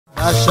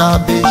There shall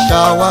be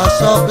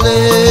showers of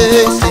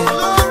blessing.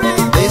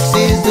 This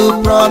is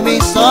the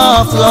promise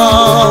of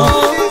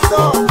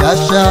love. There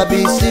shall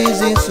be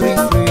seasons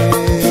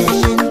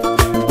refreshing,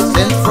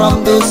 sent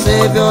from the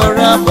Savior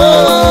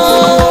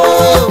above.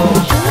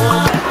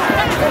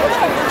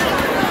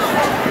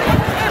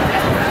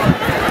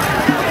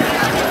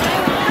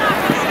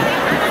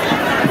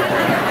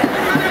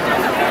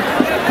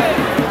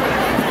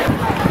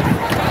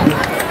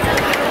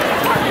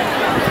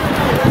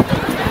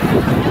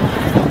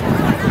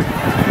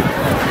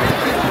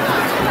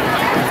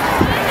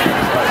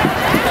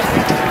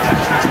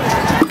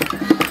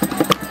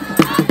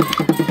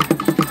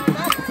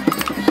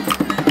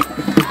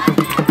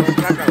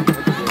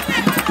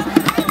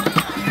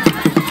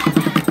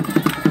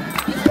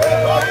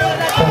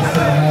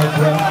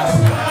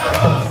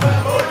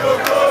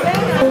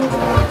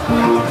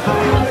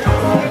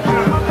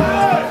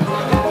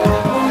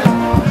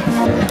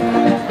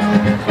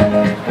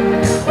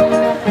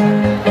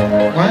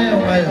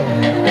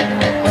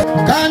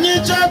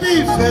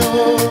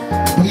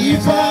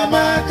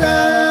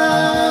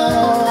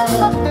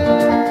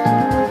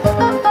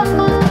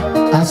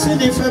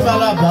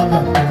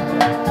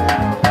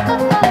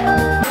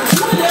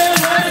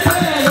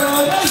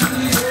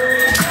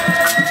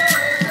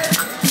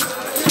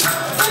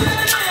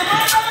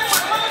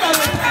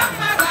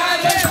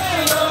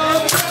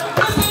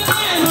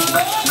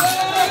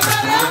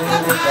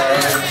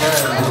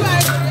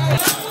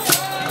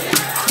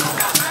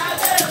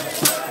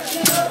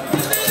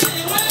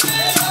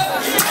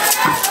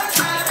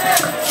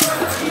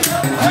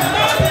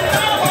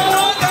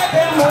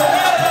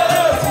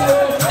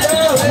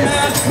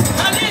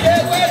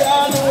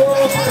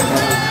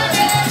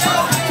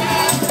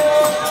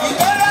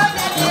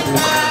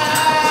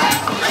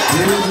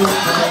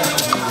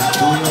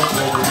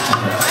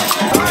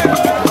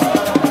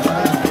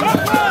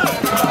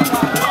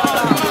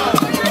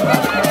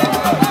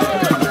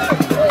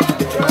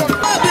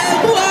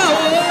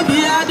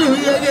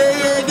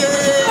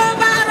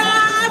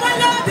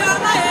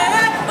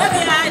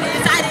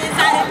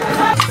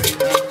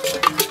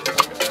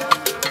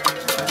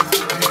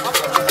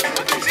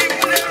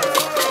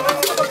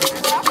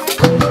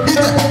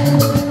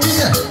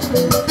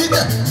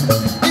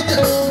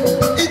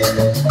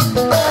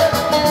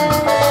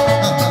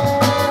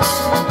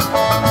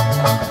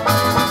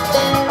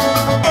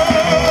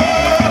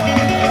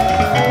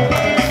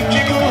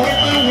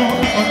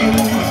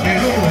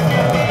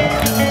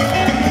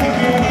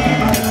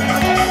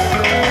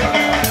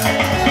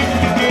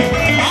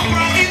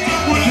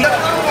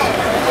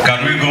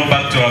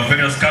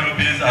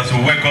 As we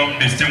welcome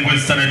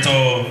distinguished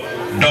Senator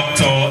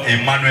Dr.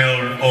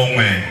 Emmanuel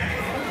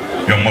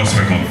Onwe. You're most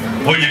welcome.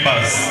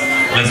 Oyibas,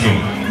 let's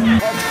go.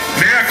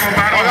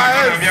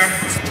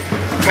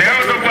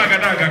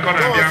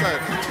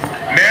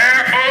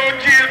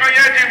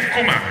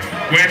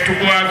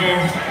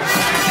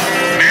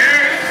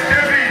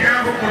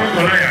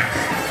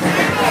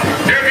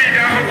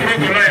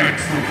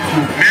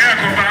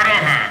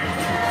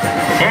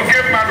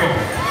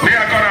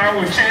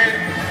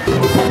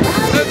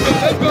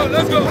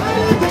 Let's go.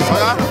 Oh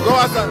yeah, go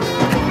outside.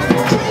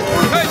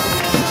 Hey.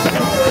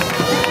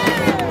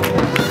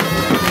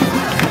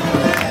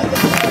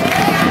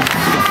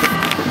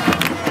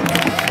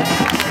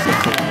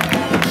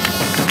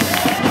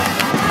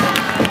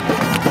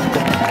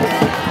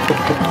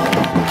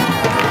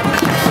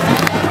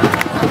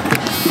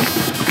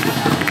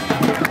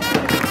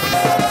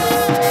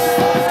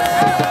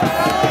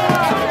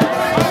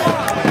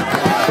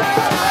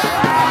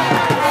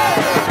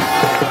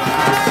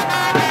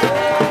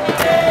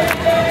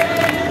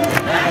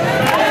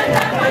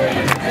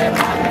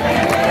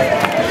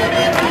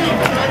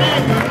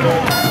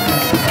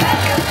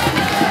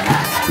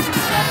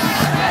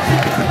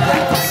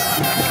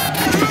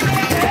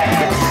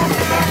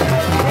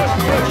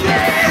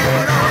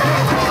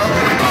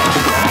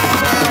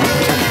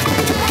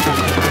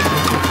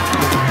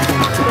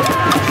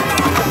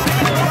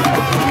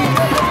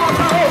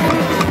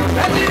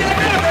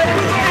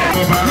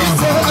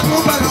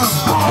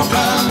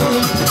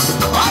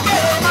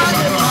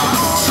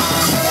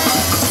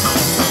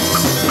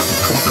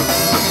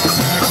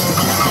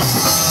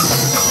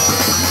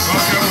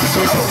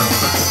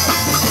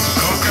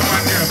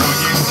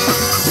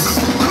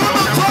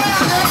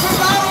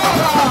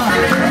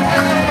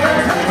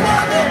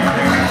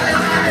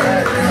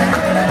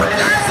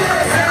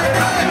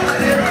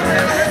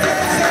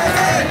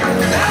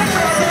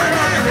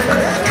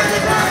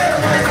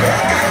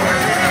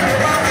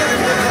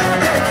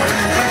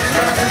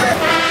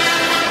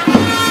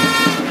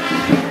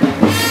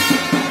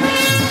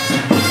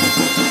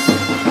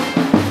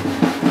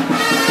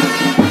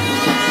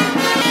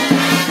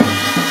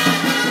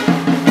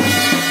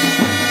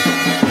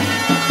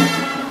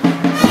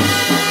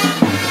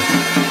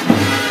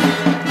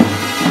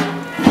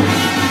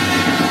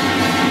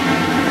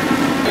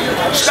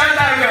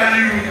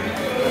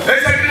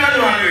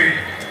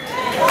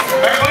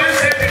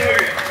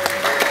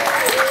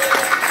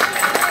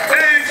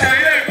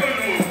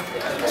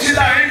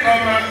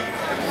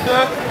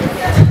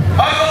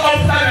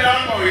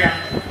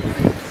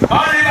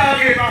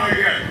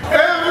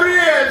 Every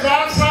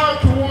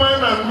South woman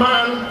and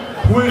man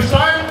will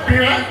stand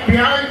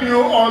behind you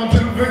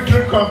until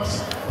victory comes.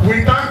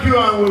 We thank you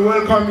and we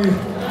welcome you.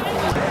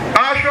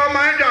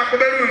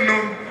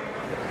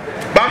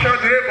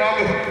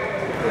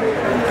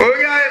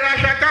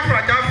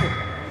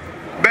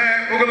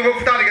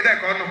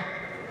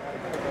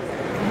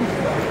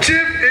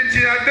 Chief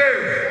Engineer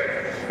Dave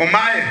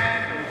Omaye.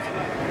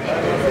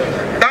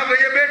 That's the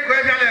big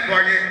question I'm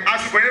going to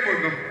ask for you.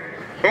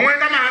 When we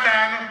come out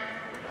there,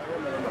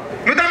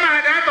 we come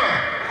out there.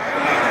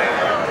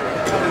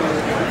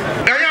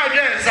 Can you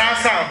get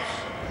South?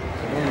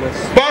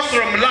 Boss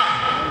from La.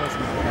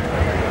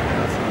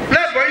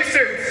 Let's go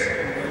state.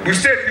 We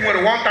state in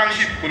one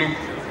township.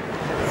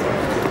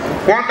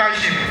 One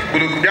township.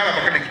 But you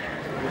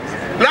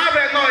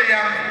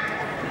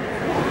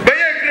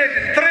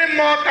create 3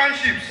 more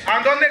townships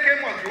and don't make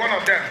him one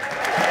of them.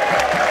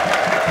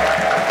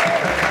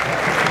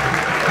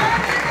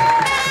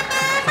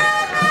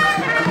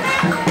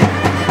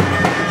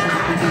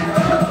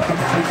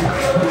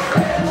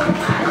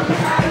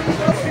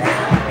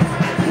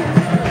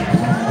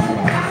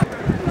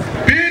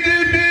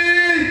 PDP,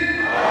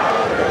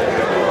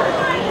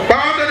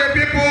 power to the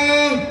people,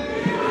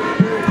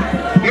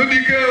 no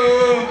decay.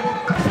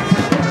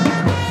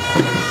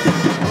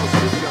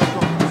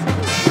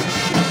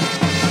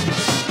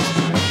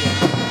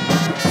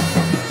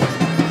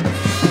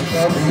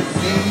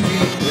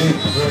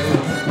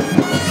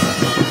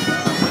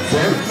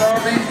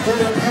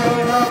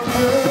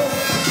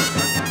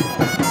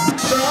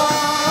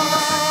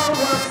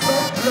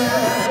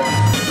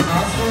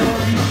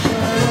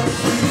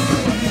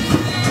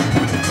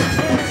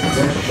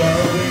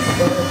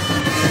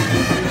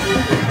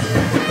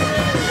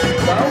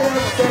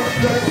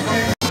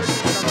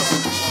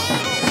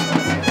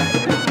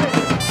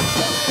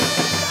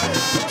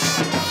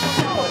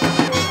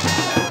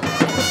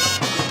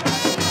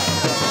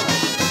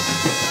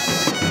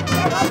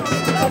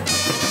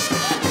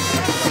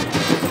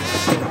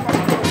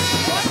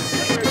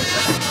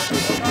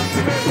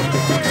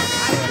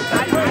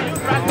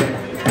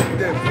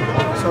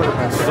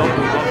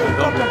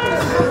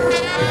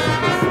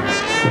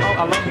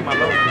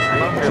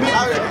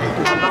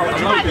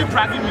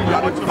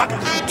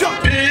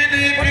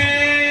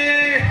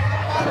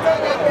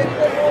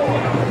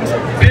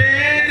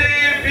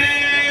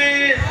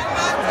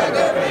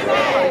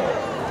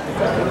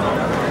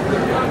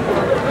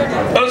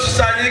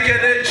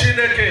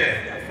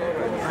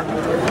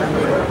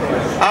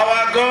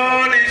 Our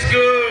God is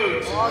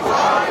good.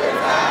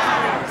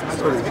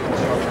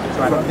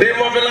 The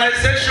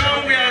mobilization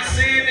we are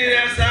seeing in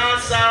Ezza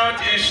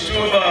South is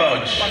too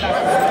much.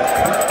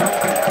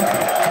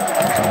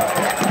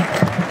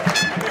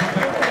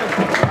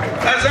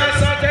 Ezza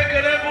South,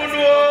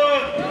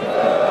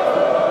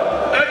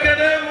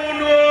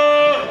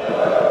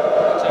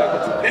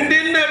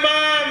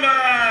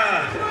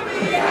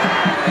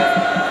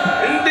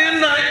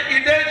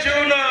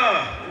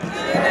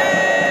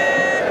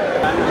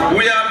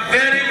 we are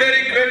very,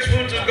 very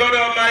grateful to God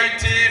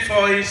Almighty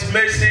for His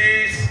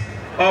mercies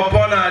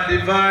upon our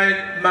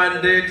divine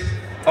mandate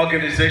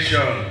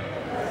organization.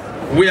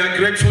 We are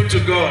grateful to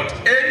God.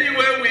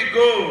 Anywhere we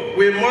go,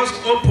 we must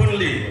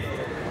openly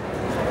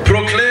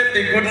proclaim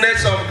the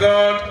goodness of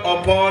God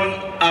upon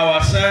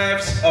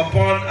ourselves,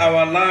 upon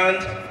our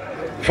land,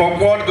 for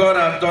what God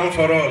has done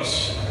for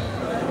us.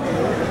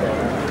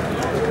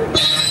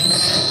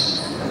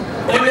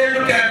 When you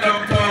look at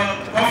Dr.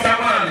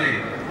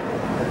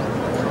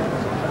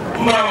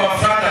 our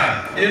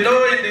father, you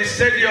know, in the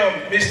stadium,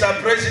 Mr.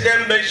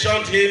 President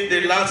mentioned him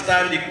the last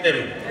time he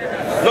came.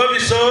 No, be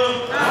so?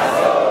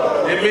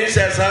 It means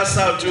Ezza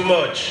South too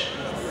much.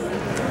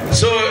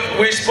 So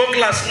we spoke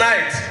last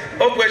night.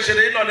 Oh, question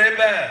on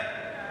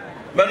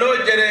but no,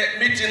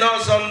 meeting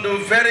us on the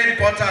very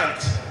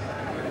important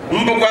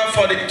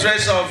for the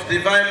interest of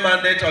Divine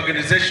Mandate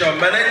Organization.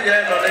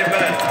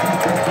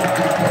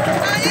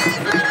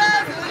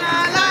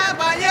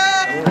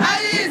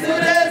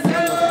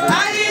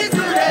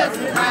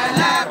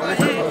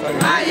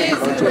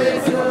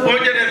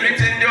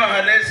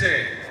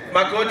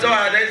 Makoto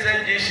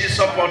Adezenji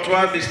support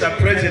Mr.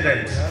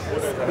 President.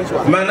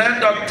 Mana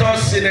Dr.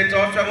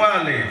 Senator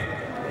Femwali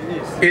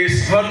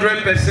is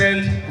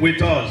 100%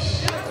 with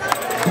us.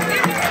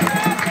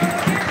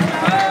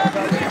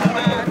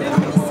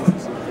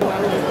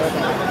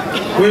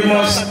 We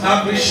must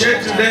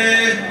appreciate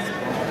today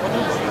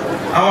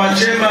our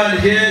chairman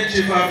here,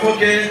 Chief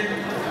Afoke,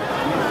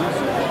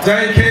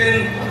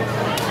 thanking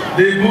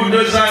the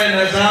bulldozer in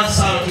Ezza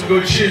South to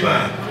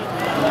Gochima.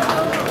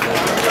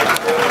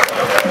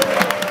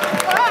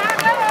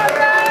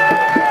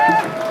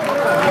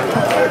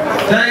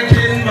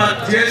 Thanking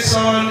my dear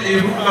son,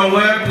 if you are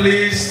well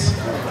pleased,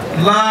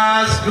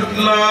 Last, good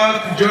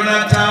luck,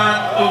 Jonathan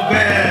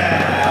Obey.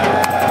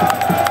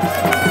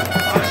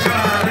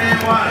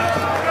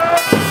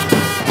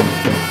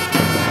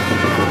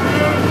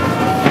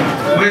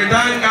 We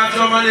thank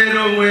Atomani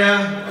Nowhere.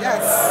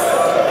 Yes.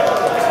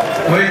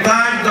 We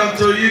thank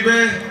Dr. Ibe.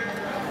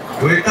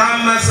 We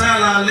thank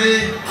Marcel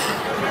Ali.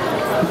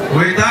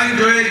 We thank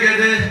Joey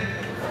Gede.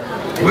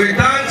 We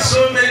thank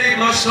so many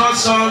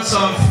illustrious sons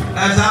of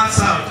Ezza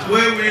South,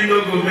 where we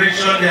no go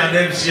mention their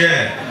names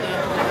here.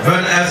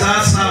 But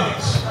Ezza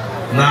South,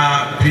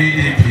 now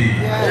PDP.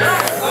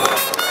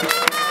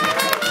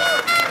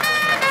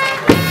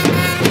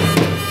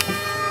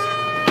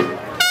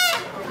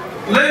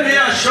 Let me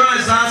assure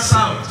Ezza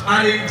South,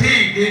 and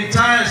indeed the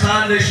entire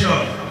Ezza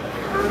nation,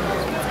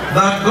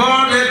 that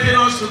God helping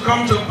us to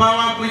come to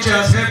power, which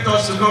has helped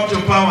us to come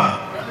to power,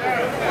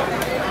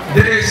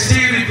 they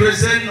still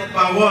represent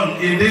number one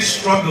in this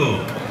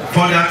struggle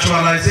for the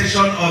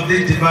actualization of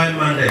these divine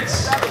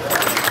mandates.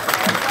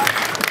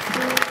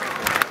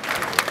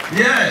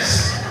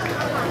 Yes,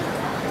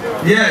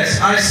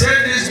 I say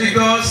this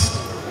because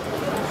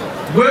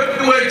when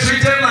we were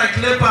treated like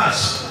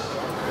lepers,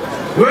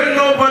 when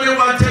nobody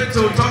wanted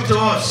to talk to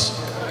us,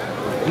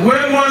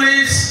 when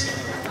monies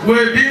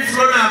were being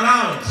thrown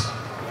around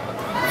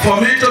for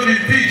me to be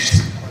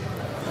pitched,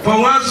 for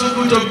one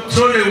Zuku to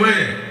throw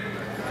away,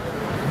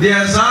 the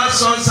Ezza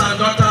sons and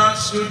daughters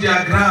stood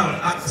their ground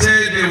and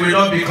said they will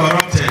not be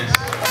corrupted.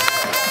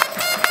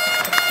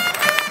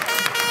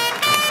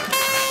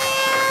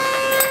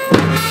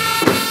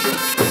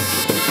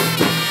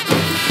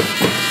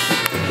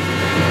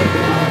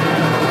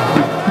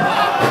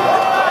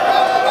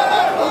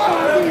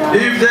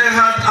 If they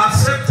had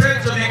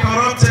accepted to be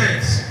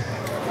corrupted,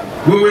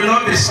 we will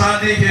not be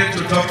standing here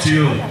to talk to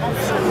you.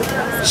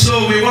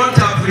 So we want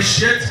to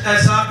appreciate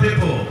Ezza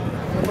people.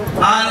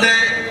 And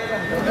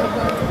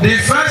the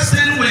first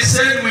thing we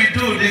said we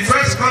do, the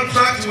first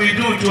contract we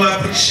do to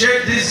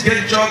appreciate this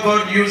great job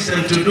God used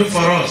them to do for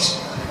us,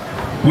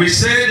 we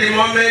say the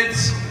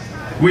moment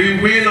we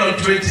win on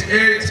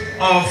 28th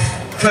of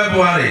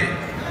February,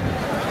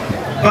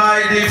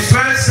 by the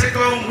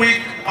second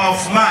week of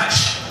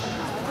March,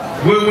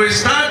 we will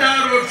start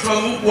that road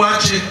from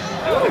Ukwachi.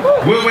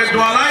 We will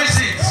dualize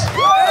it.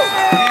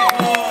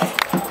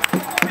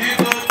 It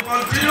will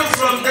continue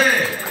from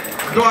there.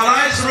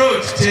 Dualize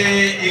road to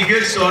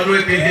engage to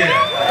already here.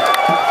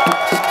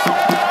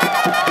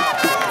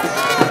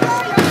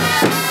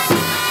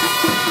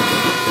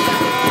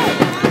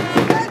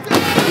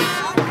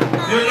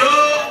 You know,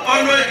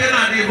 Onweken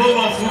are the home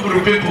of Ubru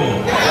people.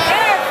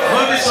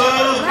 What is so?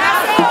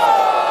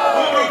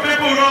 Ubru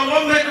people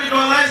won't make we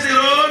dualize the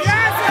road.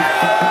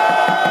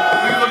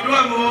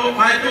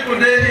 My people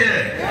there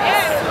here.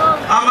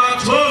 I'm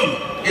at home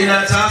in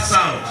Ezza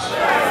South.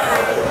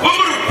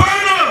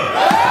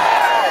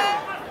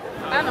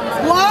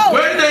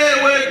 When they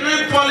were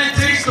doing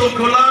politics to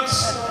collapse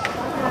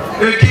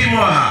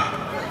Akubaraoha,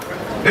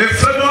 a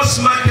famous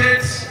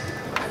market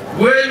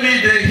where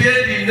me they hear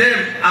the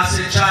name as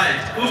a child.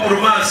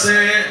 Ubruma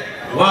say,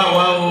 wow,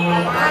 wow.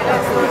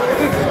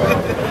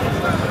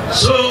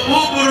 So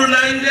Uburu na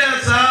India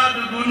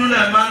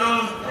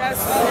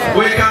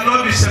we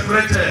cannot be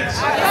separated.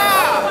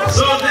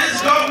 So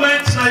this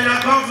government is your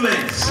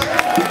government.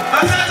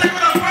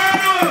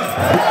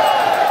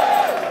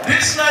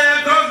 This is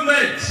your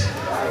government.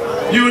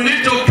 You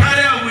need to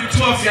carry on with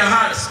two of your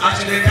hands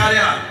as you carry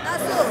on.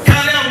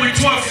 Carry on with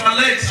two of your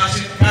legs as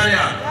you carry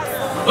on.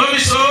 Don't be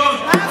so.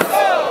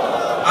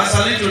 As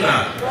a little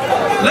now.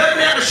 Let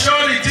me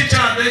assure the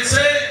teacher, they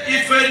say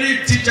if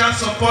any teacher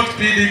support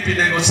PDP,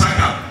 they go sack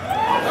up.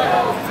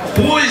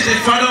 Who is the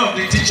father of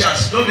the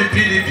teachers? Don't be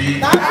PDP.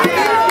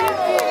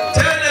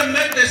 Tell them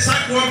make the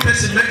sack one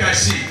person, make I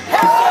see.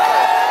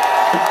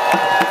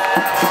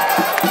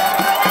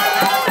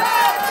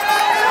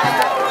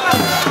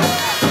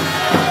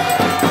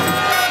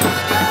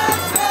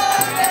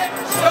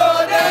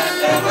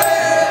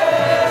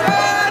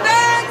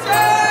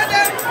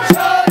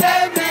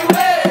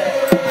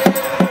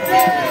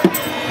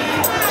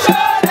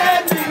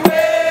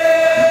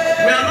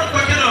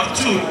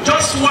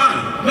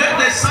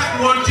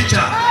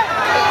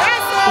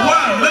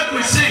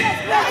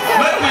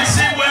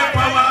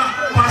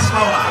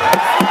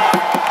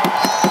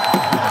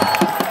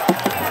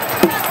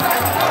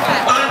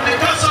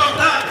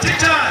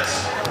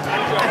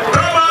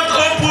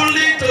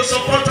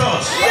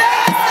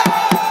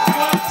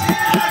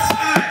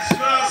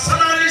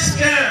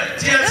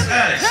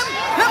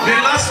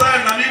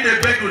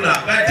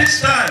 But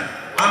this time,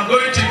 I'm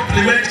going to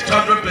implement it 100%.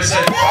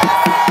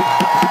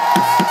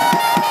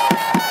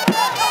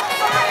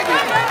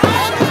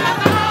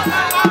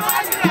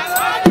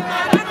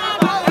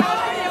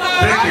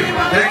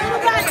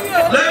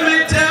 Let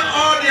me tell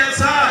all the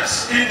Ezzas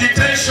in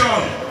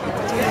detention,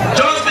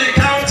 just be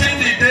counting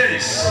the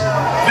days.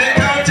 Be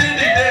counting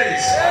the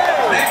days.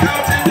 Be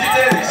counting the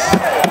days.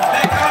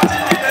 Be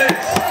counting the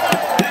days.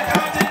 Be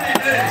counting the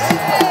days.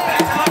 Be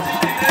counting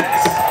the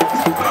days.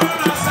 God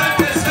has sent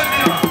a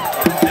Savior.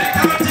 Be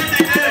counting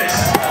the days.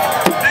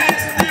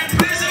 The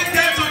prison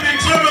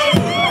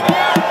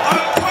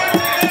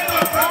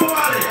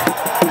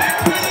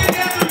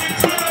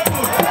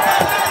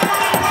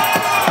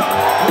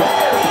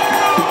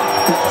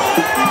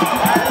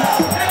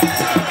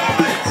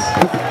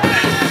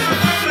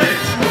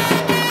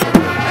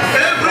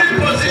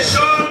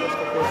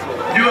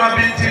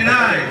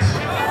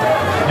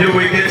You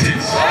will get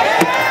it.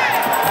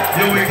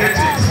 You will get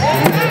it.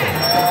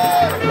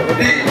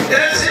 The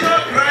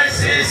Ezza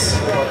crisis,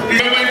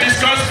 we will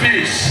discuss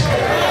peace.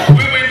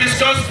 We will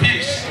discuss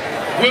peace.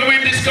 We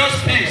will discuss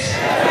peace.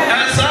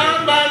 And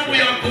some man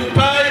will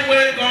occupy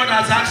where God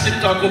has asked him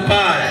to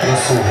occupy.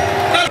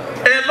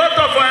 A lot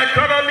of our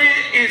economy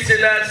is in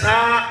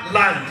Ezza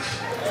land.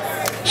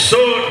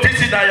 So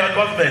this is your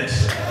government.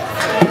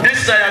 This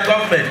is your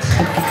government.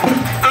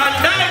 And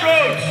that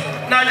road,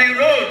 now the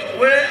road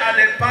where I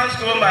pass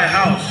through my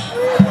house,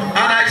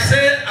 and I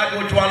say I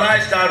go to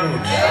analyze that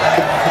road.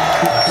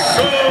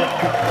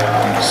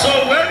 So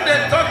when they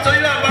talk to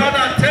you about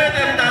that, tell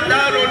them that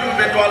that road will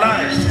be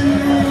dualized,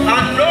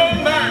 and no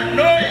man,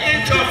 no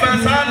inch of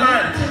Ezza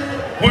land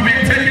will be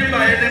taken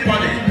by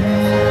anybody.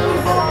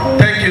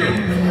 Thank you.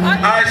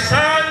 I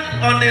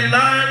stand on the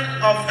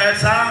land of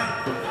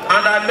Ezza,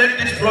 and I make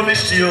this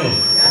promise to you.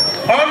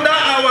 Under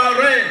our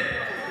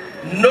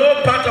reign,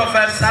 no part of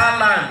Ezza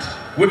land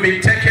will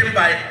be taken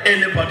by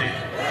anybody.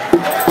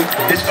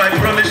 It's my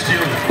promise to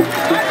you.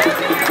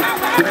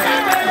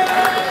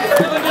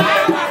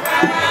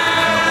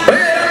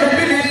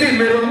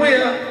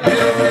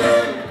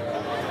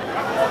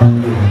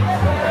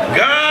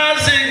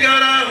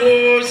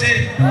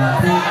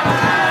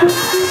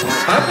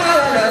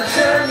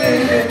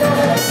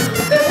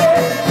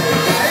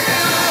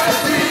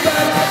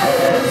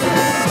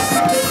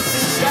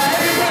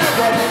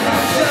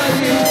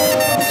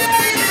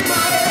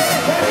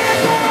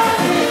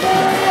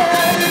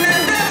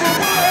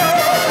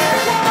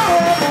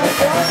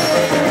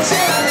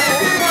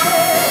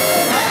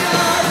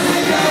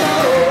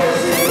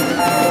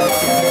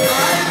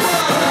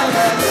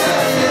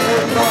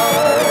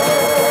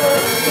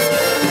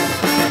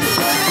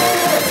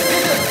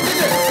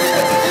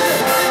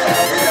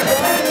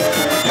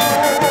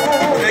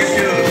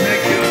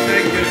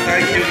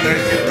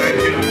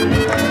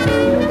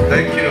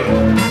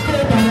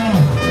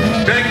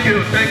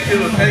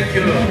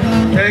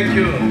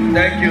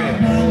 Thank you.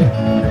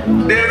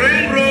 The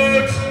ring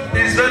road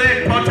is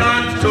very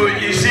important to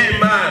Ishi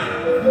man.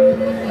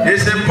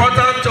 It's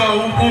important to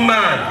Uku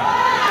man.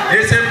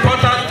 It's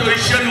important to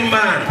Ishenu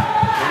man.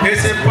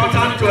 It's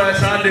important to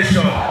Ezza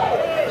nation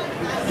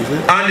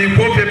and the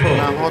poor people.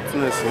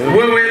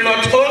 We will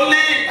not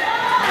only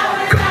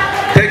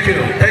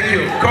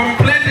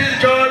complete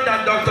this job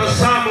that Dr.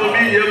 Sam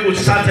Omiye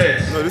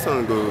started,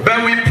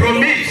 but we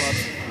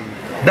promise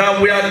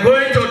that we are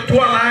going to